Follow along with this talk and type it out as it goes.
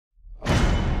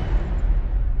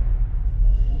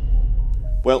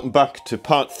Welcome back to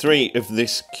part 3 of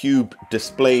this cube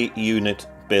display unit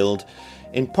build.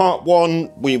 In part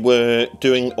 1 we were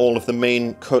doing all of the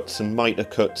main cuts and miter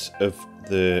cuts of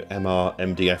the MR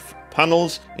MDF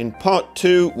panels. In part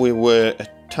 2 we were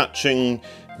attaching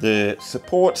the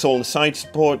supports, all the side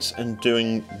supports, and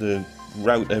doing the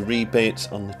router rebates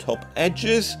on the top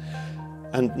edges.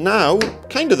 And now,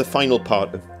 kind of the final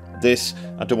part of this,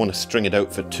 I don't want to string it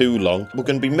out for too long. We're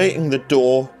going to be making the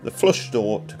door, the flush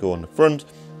door, to go on the front,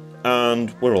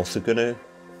 and we're also going to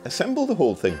assemble the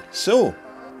whole thing. So,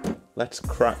 let's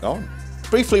crack on.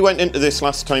 Briefly went into this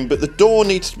last time, but the door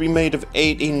needs to be made of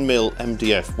 18mm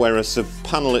MDF, whereas the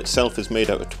panel itself is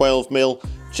made out of 12mm.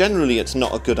 Generally, it's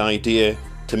not a good idea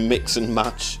to mix and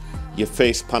match your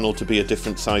face panel to be a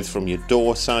different size from your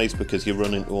door size, because you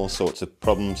run into all sorts of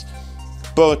problems.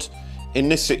 But in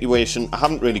this situation, I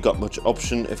haven't really got much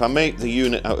option. If I make the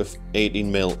unit out of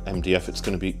 18mm MDF, it's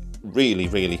going to be really,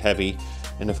 really heavy.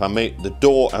 And if I make the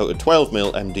door out of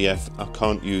 12mm MDF, I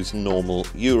can't use normal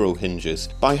Euro hinges.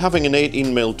 By having an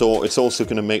 18mm door, it's also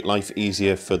going to make life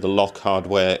easier for the lock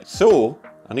hardware. So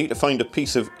I need to find a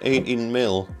piece of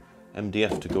 18mm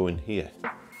MDF to go in here.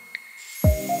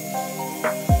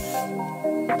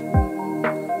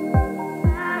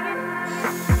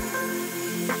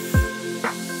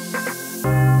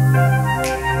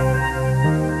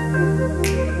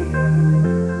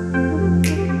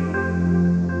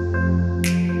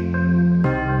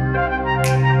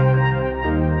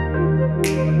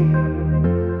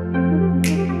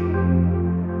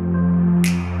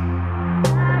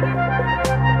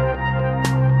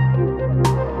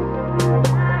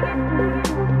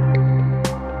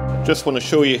 Just want to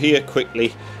show you here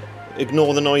quickly.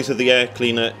 Ignore the noise of the air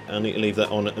cleaner. I need to leave that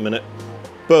on at the minute.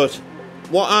 But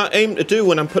what I aim to do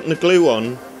when I'm putting the glue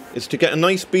on is to get a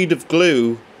nice bead of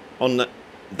glue on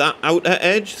that outer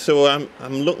edge. So I'm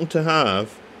looking to have,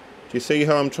 do you see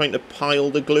how I'm trying to pile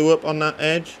the glue up on that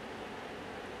edge?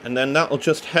 And then that'll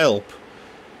just help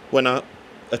when I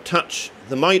attach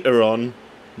the miter on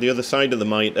the other side of the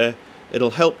miter.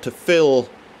 It'll help to fill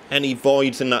any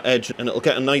voids in that edge, and it'll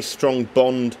get a nice strong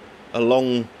bond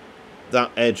along that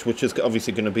edge, which is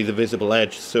obviously going to be the visible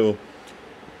edge. So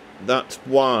that's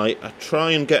why I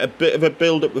try and get a bit of a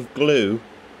build-up of glue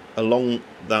along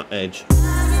that edge.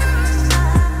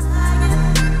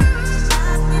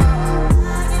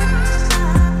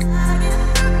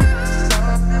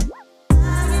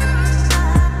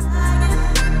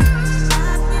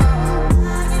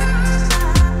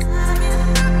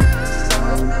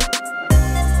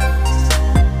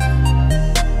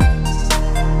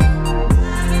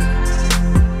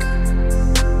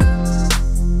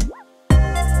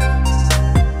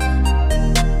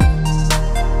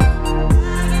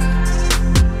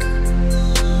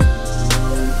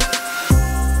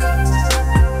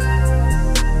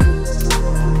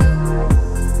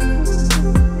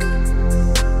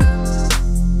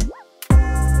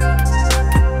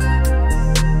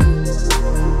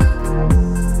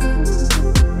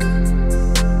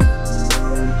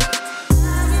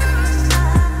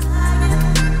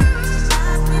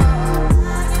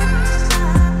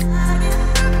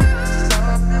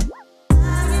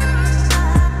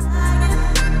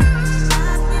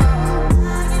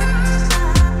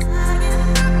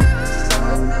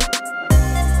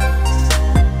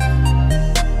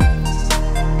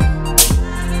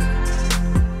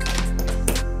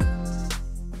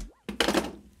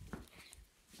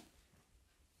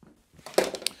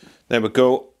 There we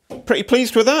go. Pretty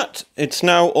pleased with that. It's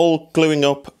now all gluing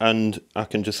up and I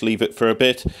can just leave it for a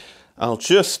bit. I'll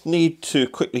just need to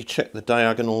quickly check the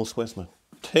diagonals. Where's my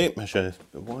tape measure?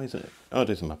 Why isn't it? Oh, it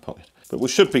is in my pocket. But we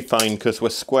should be fine because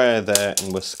we're square there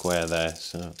and we're square there.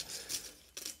 So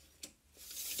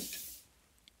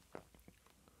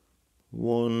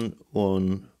 1,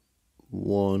 1,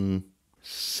 1,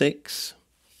 6.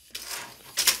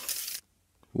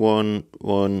 1,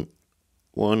 1,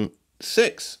 1,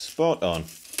 6. Spot on.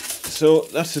 So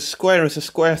that's as square as a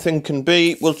square thing can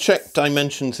be. We'll check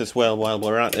dimensions as well while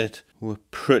we're at it. We're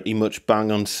pretty much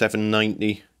bang on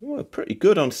 790. We're pretty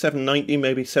good on 790,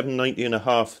 maybe 790 and a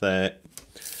half there.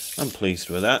 I'm pleased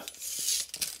with that.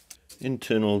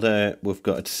 Internal there, we've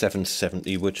got at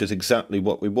 770, which is exactly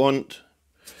what we want.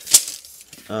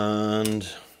 And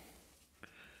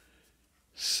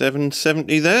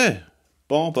 770 there.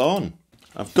 Bob on.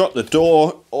 I've got the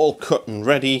door all cut and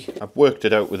ready. I've worked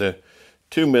it out with a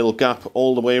 2mm gap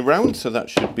all the way around, so that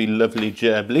should be lovely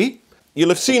jabbly. You'll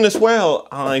have seen as well,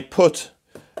 I put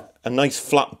a nice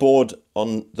flat board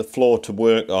on the floor to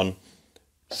work on.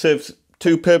 Serves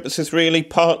two purposes really,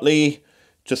 partly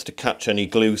just to catch any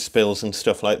glue spills and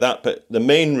stuff like that, but the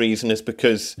main reason is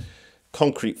because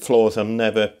concrete floors are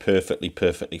never perfectly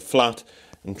flat,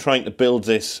 and trying to build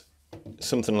this,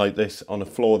 something like this, on a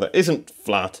floor that isn't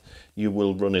flat, you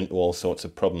will run into all sorts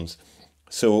of problems.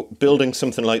 So building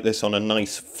something like this on a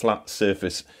nice flat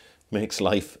surface makes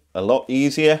life a lot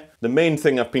easier. The main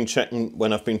thing I've been checking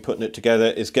when I've been putting it together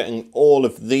is getting all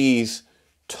of these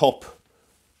top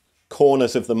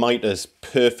corners of the miters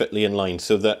perfectly in line,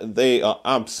 so that they are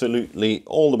absolutely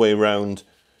all the way around,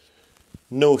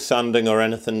 no sanding or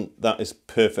anything, that is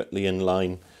perfectly in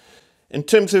line. In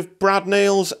terms of brad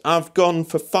nails, I've gone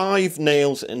for 5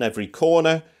 nails in every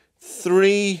corner,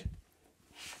 3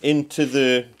 into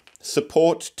the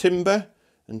support timber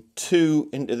and 2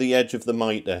 into the edge of the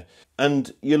miter.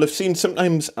 And you'll have seen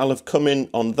sometimes I'll have come in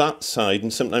on that side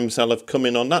and sometimes I'll have come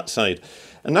in on that side.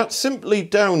 And that's simply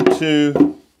down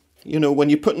to, you know, when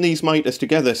you're putting these miters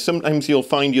together, sometimes you'll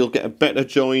find you'll get a better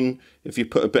join if you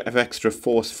put a bit of extra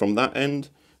force from that end,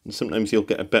 and sometimes you'll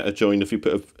get a better join if you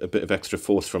put a bit of extra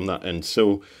force from that end.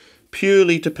 So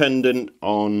purely dependent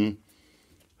on,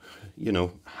 you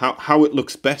know, how it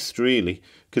looks best, really,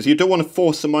 because you don't want to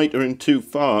force the miter in too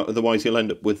far, otherwise you'll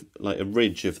end up with like a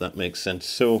ridge, if that makes sense.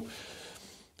 So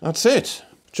that's it.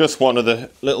 Just one other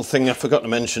little thing I forgot to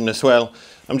mention as well.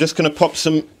 I'm just going to pop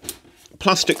some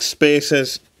plastic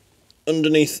spacers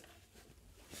underneath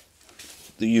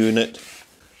the unit,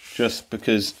 just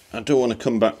because I don't want to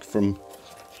come back from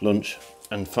lunch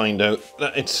and find out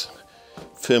that it's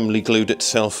firmly glued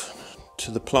itself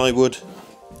to the plywood,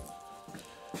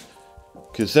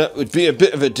 because that would be a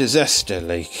bit of a disaster,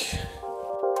 like.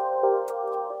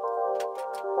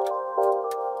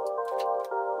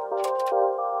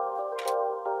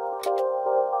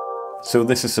 So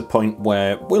this is the point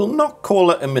where we'll not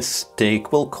call it a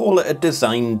mistake, we'll call it a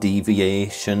design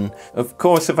deviation. Of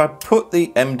course, if I'd put the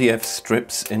MDF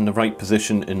strips in the right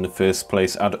position in the first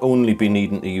place, I'd only be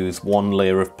needing to use 1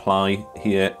 layer of ply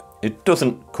here. It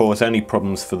doesn't cause any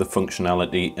problems for the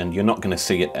functionality, and you're not going to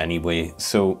see it anyway.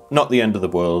 So not the end of the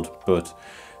world, but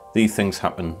these things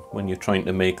happen when you're trying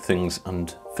to make things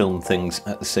and film things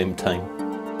at the same time.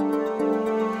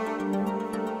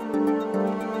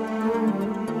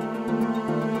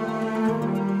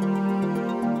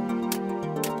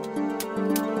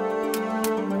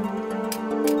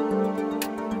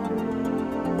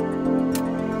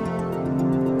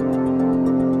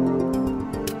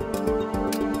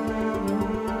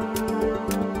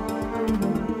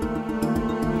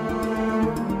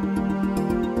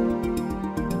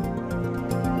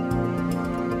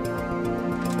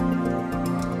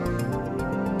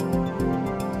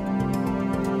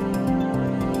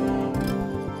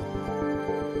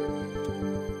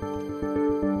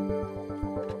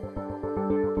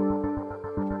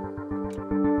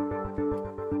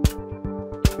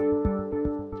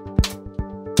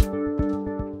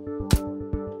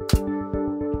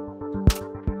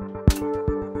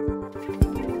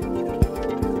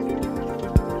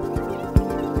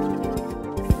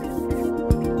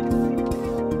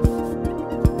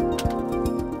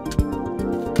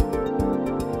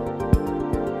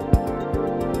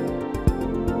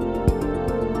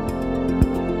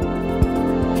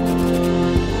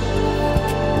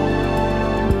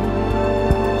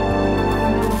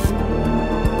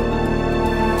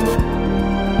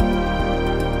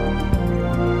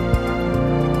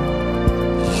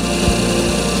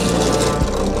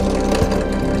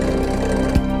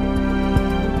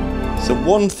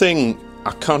 One thing,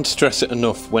 I can't stress it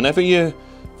enough, whenever you're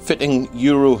fitting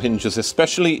Euro hinges,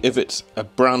 especially if it's a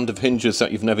brand of hinges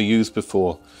that you've never used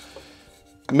before,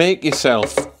 make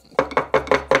yourself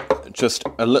just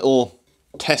a little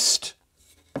test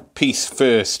piece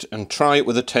first and try it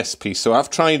with a test piece. So I've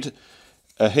tried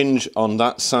a hinge on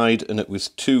that side and it was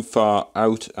too far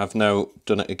out. I've now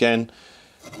done it again.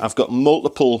 I've got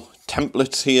multiple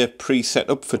templates here pre-set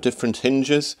up for different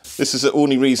hinges. This is the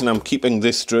only reason I'm keeping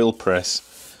this drill press,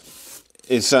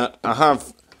 is that I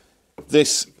have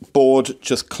this board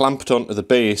just clamped onto the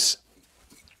base.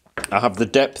 I have the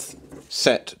depth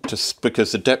set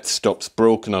because the depth stop's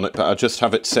broken on it, but I just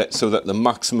have it set so that the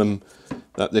maximum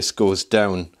that this goes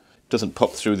down doesn't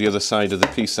pop through the other side of the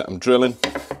piece that I'm drilling.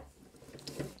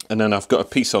 And then I've got a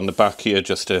piece on the back here,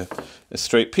 just a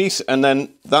straight piece, and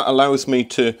then that allows me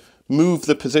to move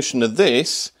the position of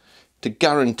this to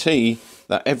guarantee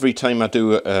that every time I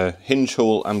do a hinge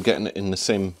hole, I'm getting it in the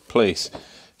same place.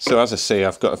 So as I say,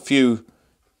 I've got a few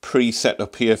pre-set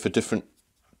up here for different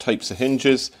types of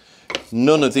hinges.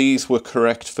 None of these were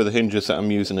correct for the hinges that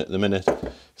I'm using at the minute.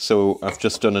 So I've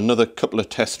just done another couple of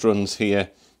test runs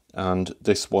here, and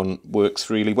this one works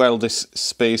really well, this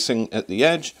spacing at the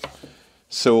edge.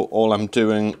 So all I'm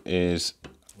doing is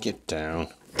get down.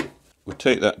 we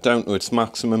take that down to its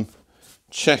maximum,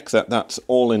 check that that's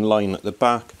all in line at the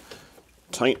back,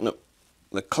 tighten up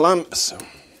the clamps,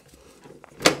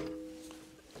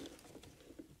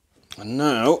 and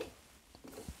now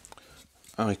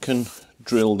I can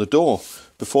drill the door.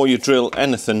 Before you drill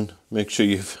anything, make sure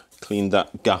you've cleaned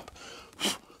that gap.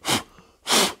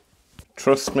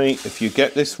 Trust me, if you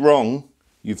get this wrong,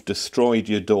 you've destroyed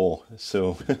your door.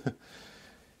 So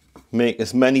make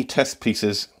as many test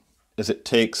pieces as it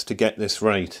takes to get this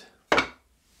right.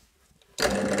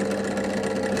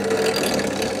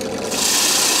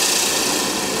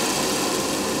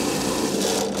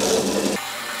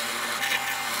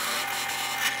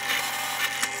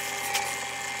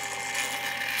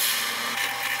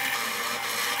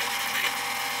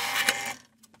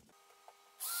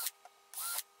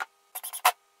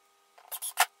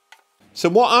 So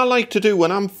what I like to do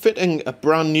when I'm fitting a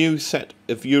brand new set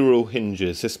of Euro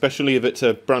hinges, especially if it's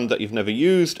a brand that you've never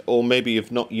used, or maybe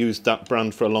you've not used that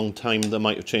brand for a long time, they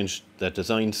might have changed their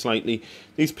design slightly.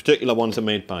 These particular ones are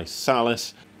made by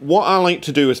Salis. What I like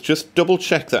to do is just double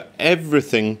check that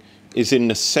everything is in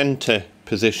the center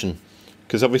position,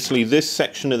 because obviously this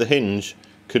section of the hinge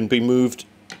can be moved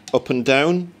up and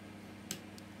down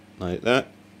like that.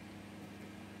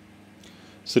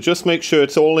 So just make sure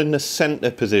it's all in the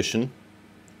center position.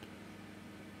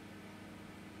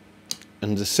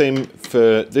 And the same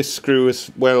for this screw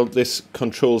as well. This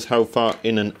controls how far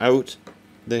in and out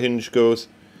the hinge goes.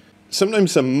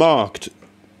 Sometimes they're marked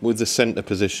with the center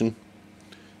position.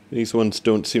 These ones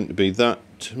don't seem to be that.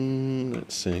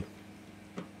 Let's see.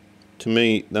 To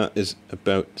me, that is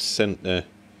about center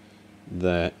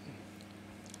there.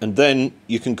 And then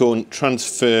you can go and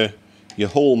transfer your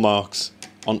hole marks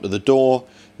onto the door,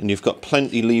 and you've got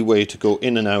plenty leeway to go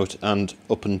in and out and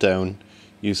up and down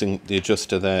using the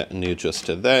adjuster there and the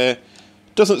adjuster there.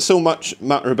 Doesn't so much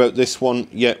matter about this one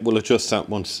yet, we'll adjust that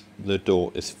once the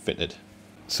door is fitted.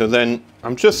 So then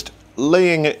I'm just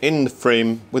laying it in the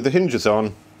frame with the hinges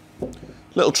on.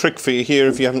 Little trick for you here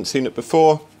if you haven't seen it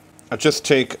before. I just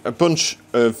take a bunch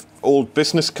of old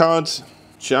business cards,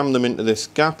 jam them into this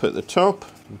gap at the top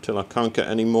until I can't get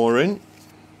any more in.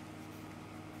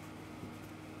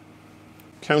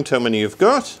 Count how many you've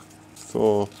got.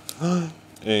 4,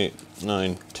 8,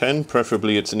 9, 10.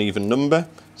 Preferably it's an even number.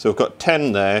 So I've got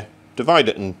 10 there. Divide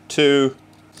it in 2,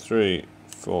 3,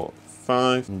 4,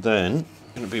 5. And then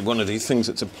it's going to be one of these things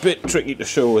that's a bit tricky to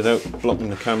show without blocking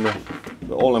the camera.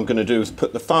 But all I'm going to do is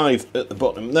put the 5 at the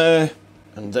bottom there,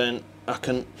 and then I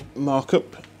can mark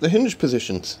up the hinge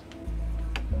positions.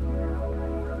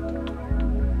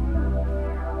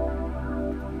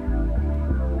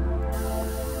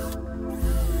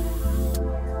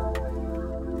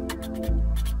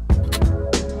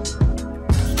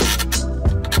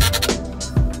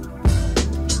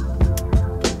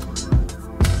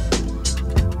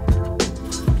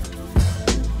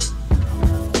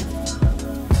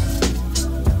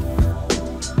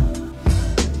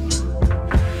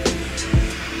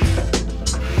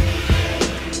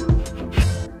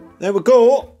 There we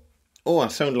go. Oh, I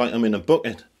sound like I'm in a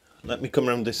bucket. Let me come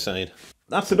around this side.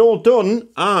 That's it all done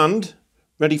and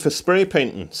ready for spray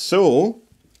painting. So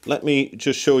let me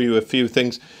just show you a few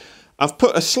things. I've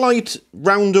put a slight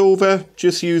round over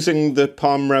just using the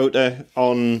palm router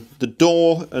on the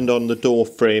door and on the door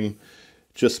frame,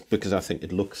 just because I think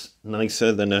it looks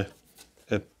nicer than a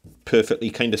perfectly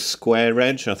kind of square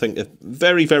edge. I think a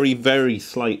very, very, very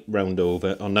slight round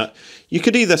over on that. You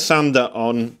could either sand that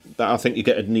on, but I think you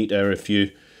get it neater if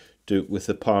you do it with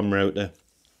the palm router.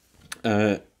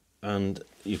 And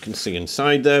you can see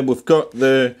inside there, we've got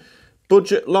the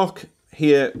budget lock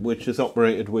here, which is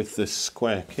operated with the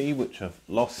square key, which I've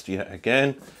lost yet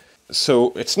again.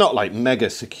 So it's not like mega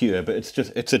secure, but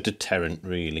it's a deterrent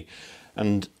really.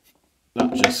 And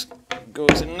that just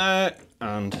goes in there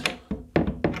and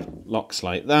locks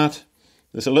like that.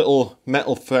 There's a little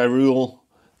metal ferrule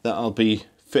that I'll be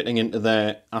fitting into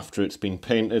there after it's been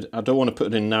painted. I don't want to put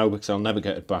it in now because I'll never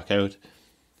get it back out.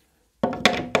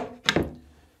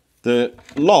 The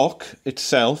lock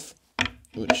itself,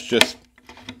 which just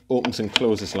opens and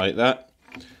closes like that,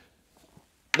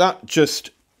 that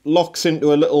just locks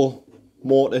into a little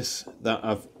mortise that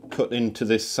I've cut into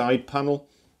this side panel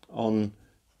on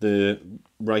the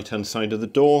right hand side of the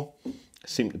door.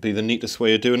 Seemed to be the neatest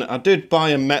way of doing it. I did buy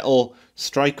a metal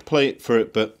strike plate for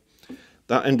it, but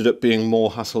that ended up being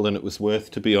more hassle than it was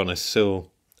worth, to be honest, so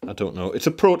I don't know. It's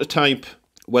a prototype.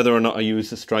 Whether or not I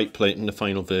use the strike plate in the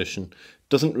final version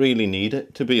doesn't really need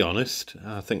it, to be honest.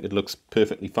 I think it looks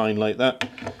perfectly fine like that.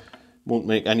 Won't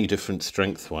make any difference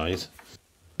strength-wise.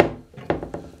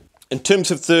 In terms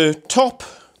of the top,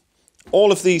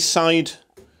 all of these side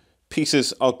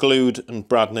pieces are glued and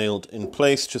brad nailed in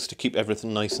place just to keep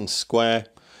everything nice and square.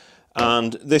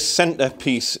 And this centre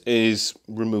piece is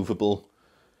removable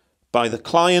by the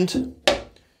client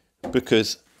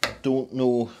because I don't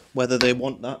know whether they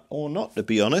want that or not, to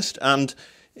be honest. And,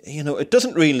 you know, it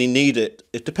doesn't really need it.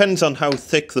 It depends on how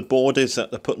thick the board is that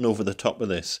they're putting over the top of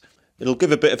this. It'll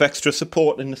give a bit of extra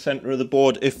support in the centre of the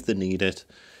board if they need it.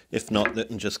 If not, they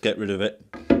can just get rid of it.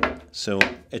 So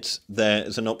it's there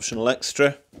as an optional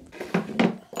extra.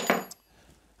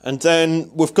 And then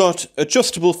we've got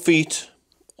adjustable feet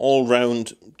all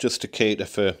round just to cater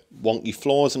for wonky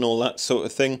floors and all that sort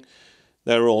of thing.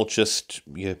 They're all just,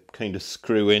 you kind of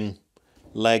screw in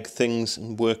leg things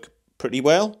and work pretty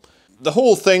well. The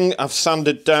whole thing I've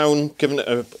sanded down, given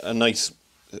it a nice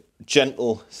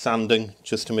gentle sanding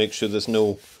just to make sure there's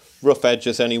no rough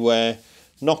edges anywhere.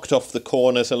 Knocked off the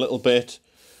corners a little bit.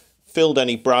 Filled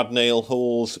any brad nail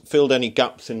holes. Filled any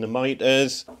gaps in the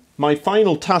miters. My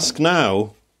final task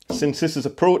now, since this is a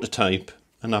prototype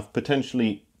and I've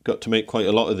potentially got to make quite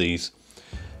a lot of these,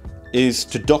 is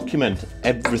to document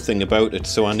everything about it.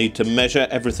 So I need to measure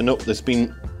everything up. There's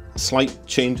been slight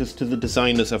changes to the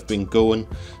design as I've been going,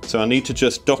 so I need to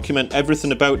just document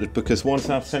everything about it, because once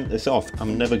I've sent this off,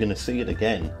 I'm never going to see it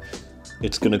again.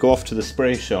 It's going to go off to the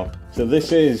spray shop. So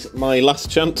this is my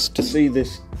last chance to see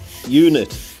this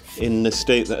unit in the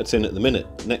state that it's in at the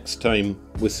minute. Next time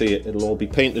we see it, it'll all be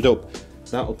painted up.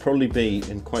 That'll probably be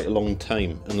in quite a long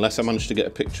time, unless I manage to get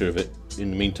a picture of it in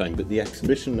the meantime. But the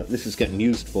exhibition that this is getting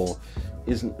used for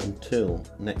isn't until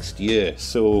next year.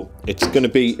 So it's going to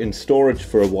be in storage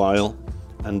for a while,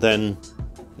 and then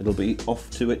it'll be off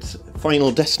to its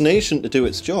final destination to do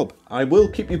its job. I will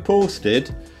keep you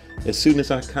posted as soon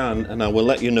as I can, and I will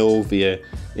let you know via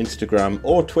Instagram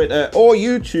or Twitter or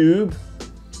YouTube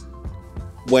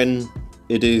when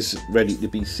it is ready to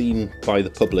be seen by the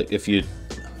public. If you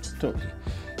don't,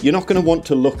 you're not going to want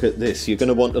to look at this, you're going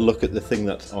to want to look at the thing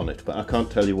that's on it, but I can't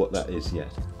tell you what that is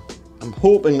yet. I'm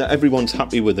hoping that everyone's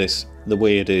happy with this the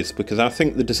way it is, because I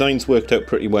think the design's worked out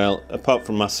pretty well, apart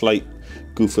from my slight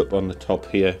goof up on the top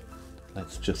here.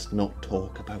 Let's just not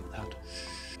talk about that.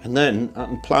 And then I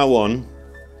can plough on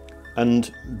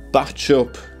and batch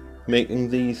up making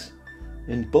these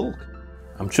in bulk.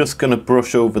 I'm just going to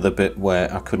brush over the bit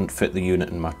where I couldn't fit the unit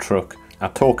in my truck. I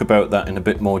talk about that in a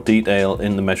bit more detail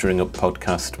in the Measuring Up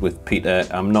podcast with Peter.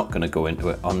 I'm not going to go into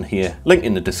it on here. Link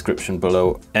in the description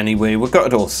below. Anyway, we've got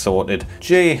it all sorted.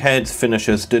 J-Heads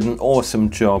Finishers did an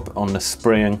awesome job on the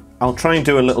spraying. I'll try and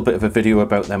do a little bit of a video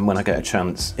about them when I get a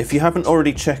chance. If you haven't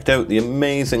already checked out the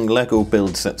amazing Lego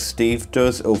builds that Steve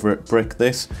does over at Brick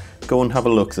This, go and have a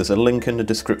look. There's a link in the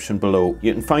description below.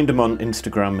 You can find him on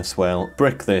Instagram as well.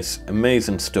 Brick This,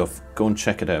 amazing stuff. Go and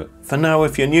check it out. For now,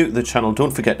 if you're new to the channel, don't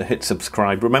forget to hit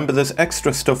subscribe. Remember, there's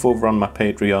extra stuff over on my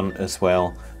Patreon as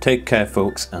well. Take care,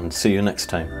 folks, and see you next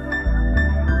time.